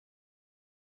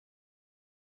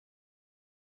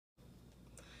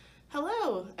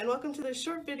Hello, and welcome to this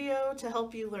short video to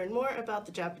help you learn more about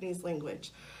the Japanese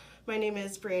language. My name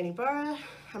is Bree.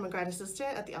 I'm a grad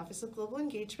assistant at the Office of Global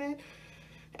Engagement,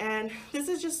 and this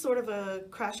is just sort of a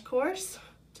crash course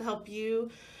to help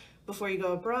you before you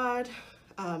go abroad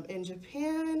in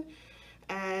Japan.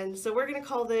 And so we're going to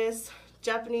call this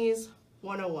Japanese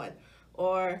 101,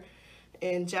 or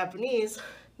in Japanese,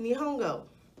 Nihongo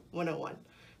 101.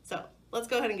 So let's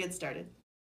go ahead and get started.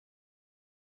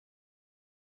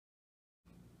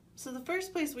 So the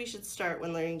first place we should start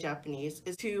when learning Japanese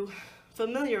is to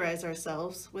familiarize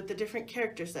ourselves with the different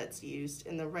character sets used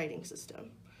in the writing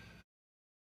system.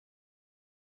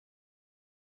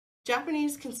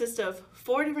 Japanese consists of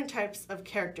 4 different types of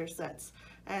character sets,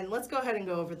 and let's go ahead and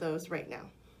go over those right now.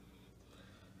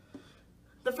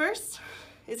 The first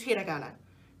is hiragana.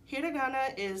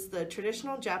 Hiragana is the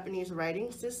traditional Japanese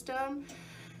writing system.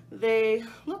 They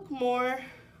look more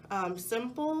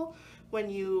simple when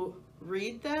you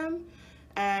read them,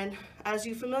 and as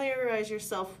you familiarize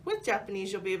yourself with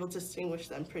Japanese, you'll be able to distinguish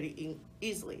them pretty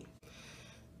easily.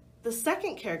 The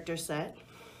second character set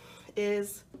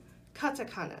is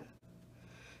katakana.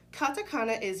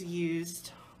 Katakana is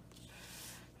used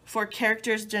for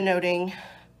characters denoting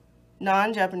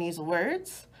non-Japanese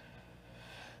words,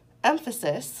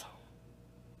 emphasis,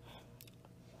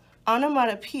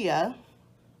 onomatopoeia,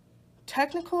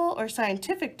 technical or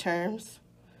scientific terms,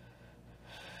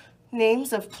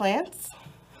 names of plants,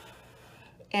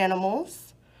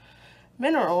 animals,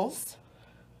 minerals,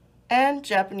 and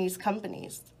Japanese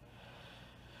companies.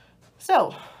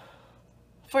 So,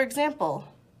 for example,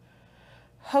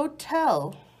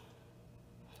 hotel,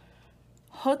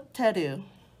 hoteru,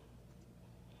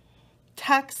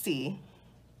 taxi,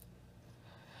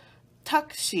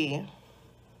 taxi,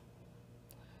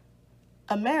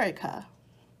 America,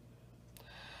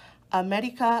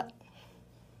 America.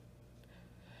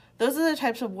 Those are the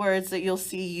types of words that you'll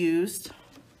see used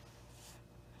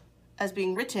as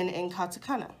being written in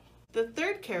katakana. The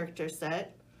third character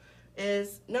set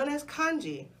is known as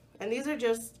kanji, and these are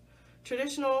just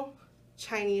traditional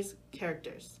Chinese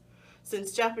characters,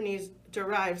 since Japanese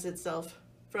derives itself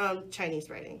from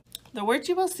Chinese writing. The words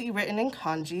you will see written in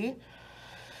kanji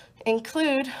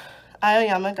include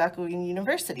Aoyama Gakuin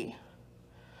University.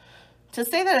 To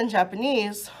say that in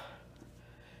Japanese,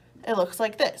 it looks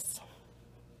like this: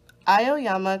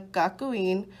 Aoyama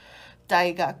Gakuin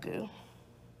Daigaku.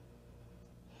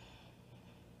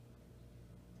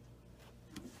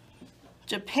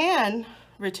 Japan,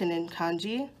 written in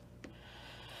kanji,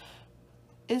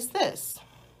 is this: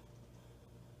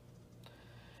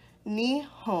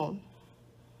 Nihon.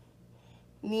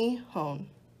 Nihon.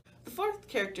 The fourth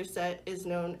character set is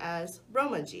known as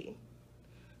Romaji.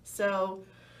 So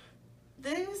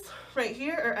these right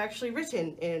here are actually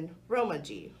written in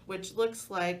Romaji, which looks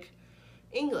like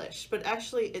English, but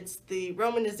actually it's the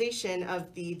romanization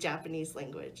of the Japanese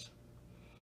language.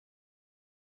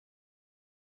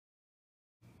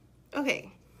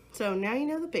 Okay, so now you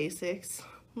know the basics.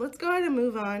 Let's go ahead and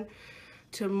move on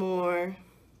to more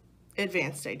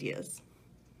advanced ideas.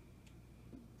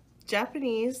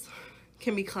 Japanese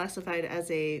can be classified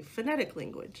as a phonetic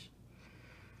language,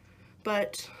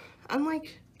 but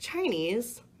unlike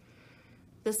Chinese,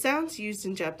 the sounds used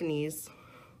in Japanese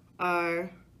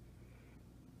are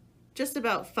just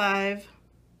about 5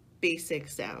 basic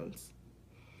sounds.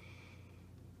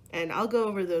 And I'll go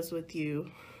over those with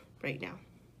you right now.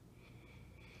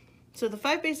 So the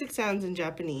 5 basic sounds in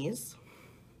Japanese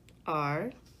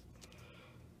are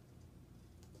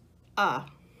A,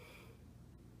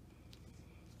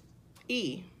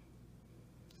 E,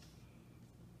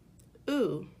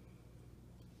 U,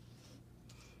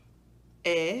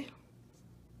 E,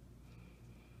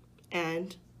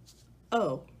 and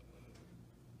O.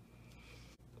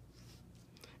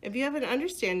 If you have an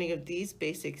understanding of these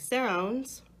basic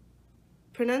sounds,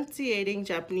 pronunciating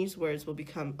Japanese words will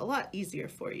become a lot easier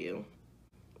for you.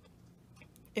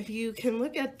 If you can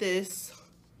look at this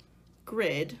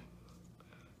grid,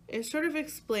 it sort of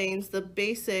explains the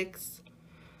basics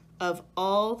of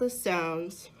all the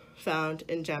sounds found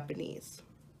in Japanese,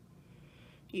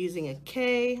 using a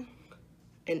K,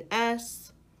 an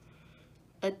S,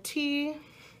 a T,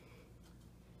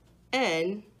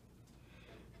 N,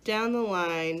 down the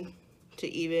line to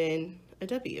even a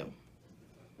W.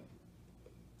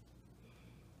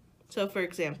 So for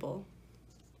example,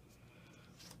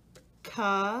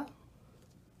 ka,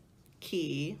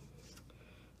 ki,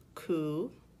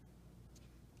 ku,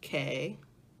 ke,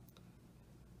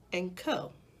 and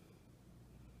ko.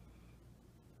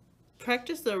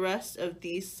 Practice the rest of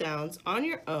these sounds on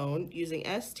your own using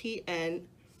S, T, N,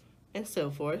 and so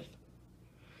forth.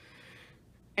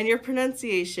 and your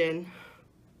pronunciation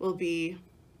will be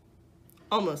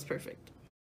almost perfect.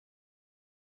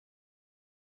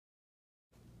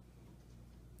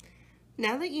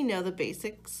 Now that you know the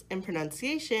basics in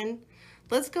pronunciation,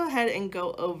 let's go ahead and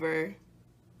go over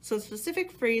some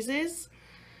specific phrases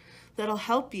that'll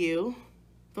help you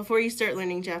before you start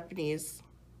learning Japanese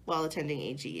while attending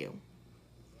AGU.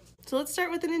 So let's start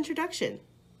with an introduction.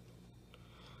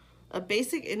 A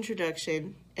basic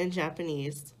introduction in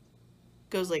Japanese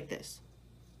goes like this.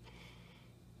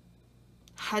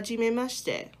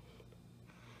 Hajimemashite.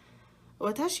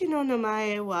 Watashi no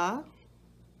namae wa,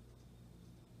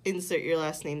 insert your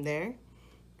last name there,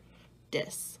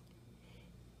 desu.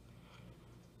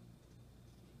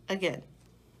 Again,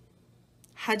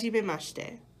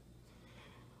 hajimemashite.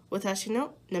 Watashi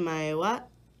no namae wa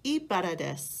Ibara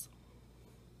desu.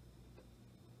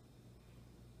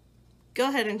 Go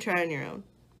ahead and try on your own.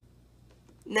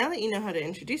 Now that you know how to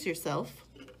introduce yourself,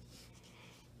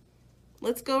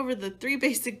 let's go over the 3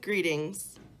 basic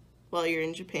greetings while you're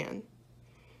in Japan.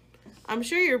 I'm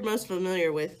sure you're most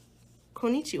familiar with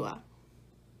konnichiwa.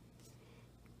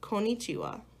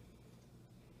 Konnichiwa.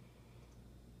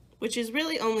 Which is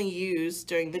really only used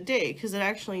during the day because it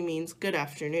actually means good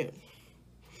afternoon.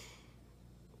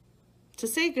 To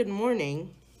say good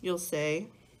morning, you'll say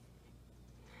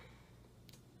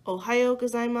Ohayo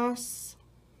gozaimasu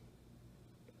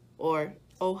or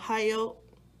Ohayo.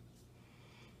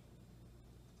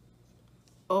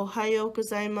 Ohayo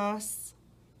gozaimasu.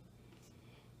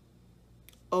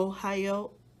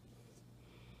 Ohayo.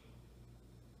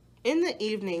 In the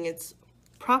evening, it's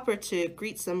proper to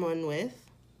greet someone with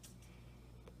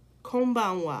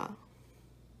konbanwa.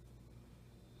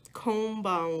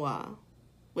 Konbanwa,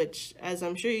 which, as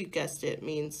I'm sure you guessed it,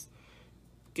 means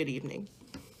good evening.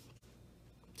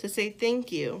 To say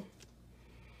thank you,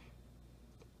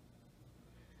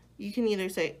 you can either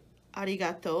say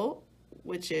arigato,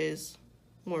 which is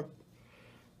less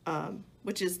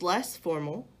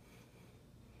formal.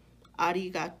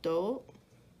 Arigato.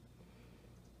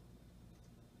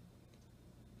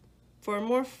 For a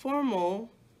more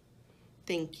formal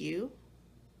thank you,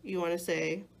 you want to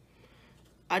say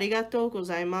arigatou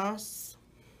gozaimasu.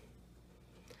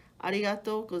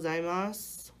 Arigatou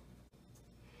gozaimasu.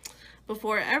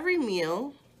 Before every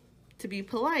meal, to be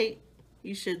polite,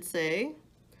 you should say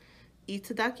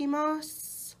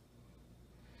itadakimasu.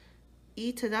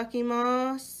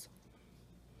 Itadakimasu.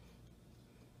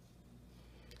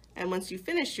 And once you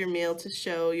finish your meal, to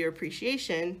show your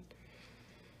appreciation,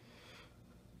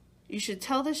 you should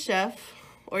tell the chef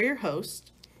or your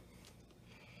host,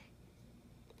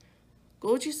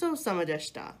 Gojisou sama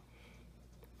deshita.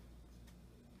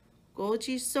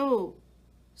 Gojisou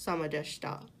sama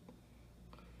deshita.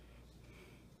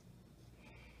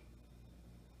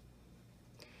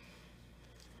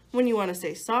 When you want to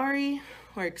say sorry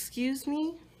or excuse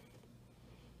me,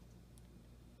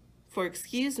 for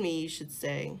excuse me, you should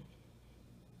say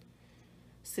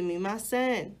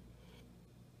sumimasen.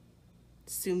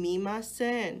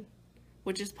 Sumimasen,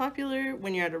 which is popular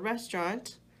when you're at a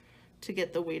restaurant to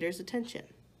get the waiter's attention.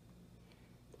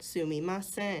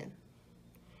 Sumimasen.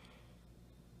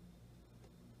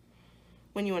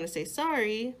 When you want to say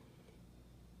sorry,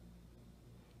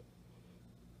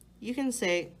 you can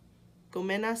say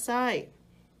gomennasai.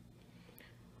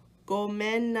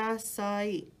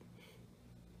 Gomennasai.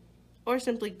 Or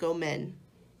simply gomen.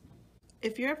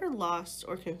 If you're ever lost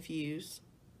or confused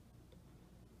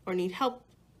or need help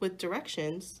with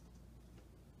directions,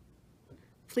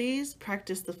 please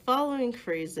practice the following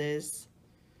phrases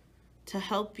to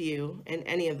help you in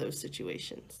any of those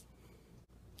situations.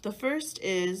 The first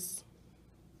is,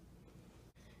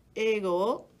 Eigo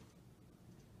wo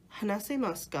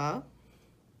hanasemasu ka?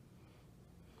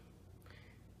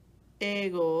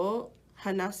 Eigo wo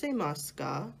hanasemasu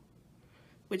ka?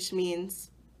 Which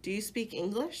means, do you speak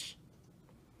English?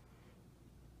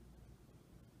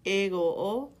 Eigo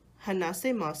wo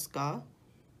hanasemasu ka?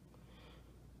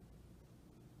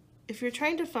 If you're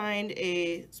trying to find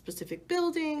a specific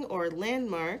building or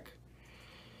landmark,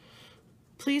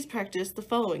 please practice the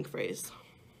following phrase.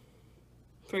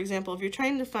 For example, if you're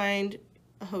trying to find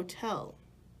a hotel,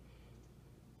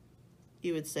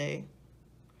 you would say,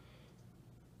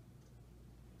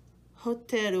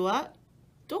 Hoteru wa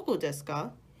doko desu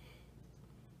ka?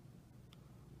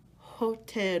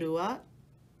 Hoteru wa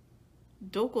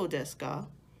doko desu ka?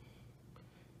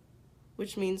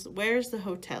 Which means, where's the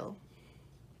hotel?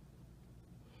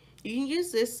 You can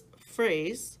use this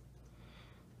phrase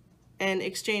and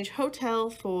exchange hotel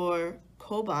for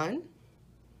koban.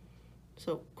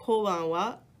 So, koban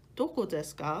wa doko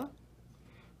desu ka?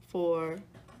 For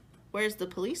where's the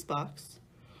police box?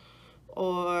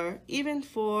 or even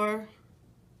for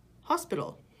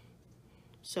hospital.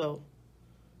 So,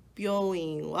 病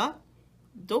院は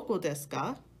どこです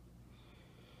か?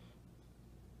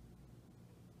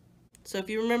 So if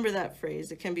you remember that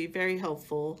phrase, it can be very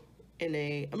helpful in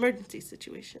an emergency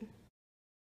situation.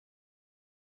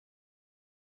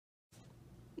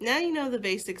 Now you know the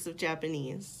basics of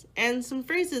Japanese and some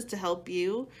phrases to help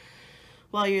you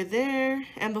while you're there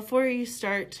and before you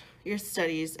start your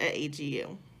studies at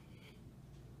AGU.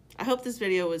 I hope this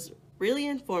video was really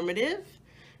informative,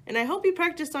 and I hope you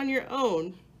practice on your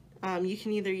own. You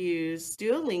can either use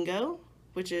Duolingo,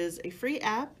 which is a free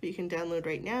app you can download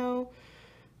right now,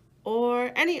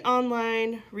 or any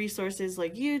online resources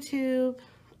like YouTube,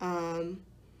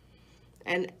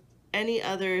 and any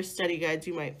other study guides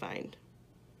you might find.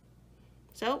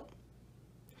 So,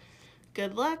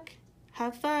 good luck,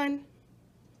 have fun,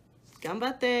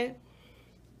 ganbatte!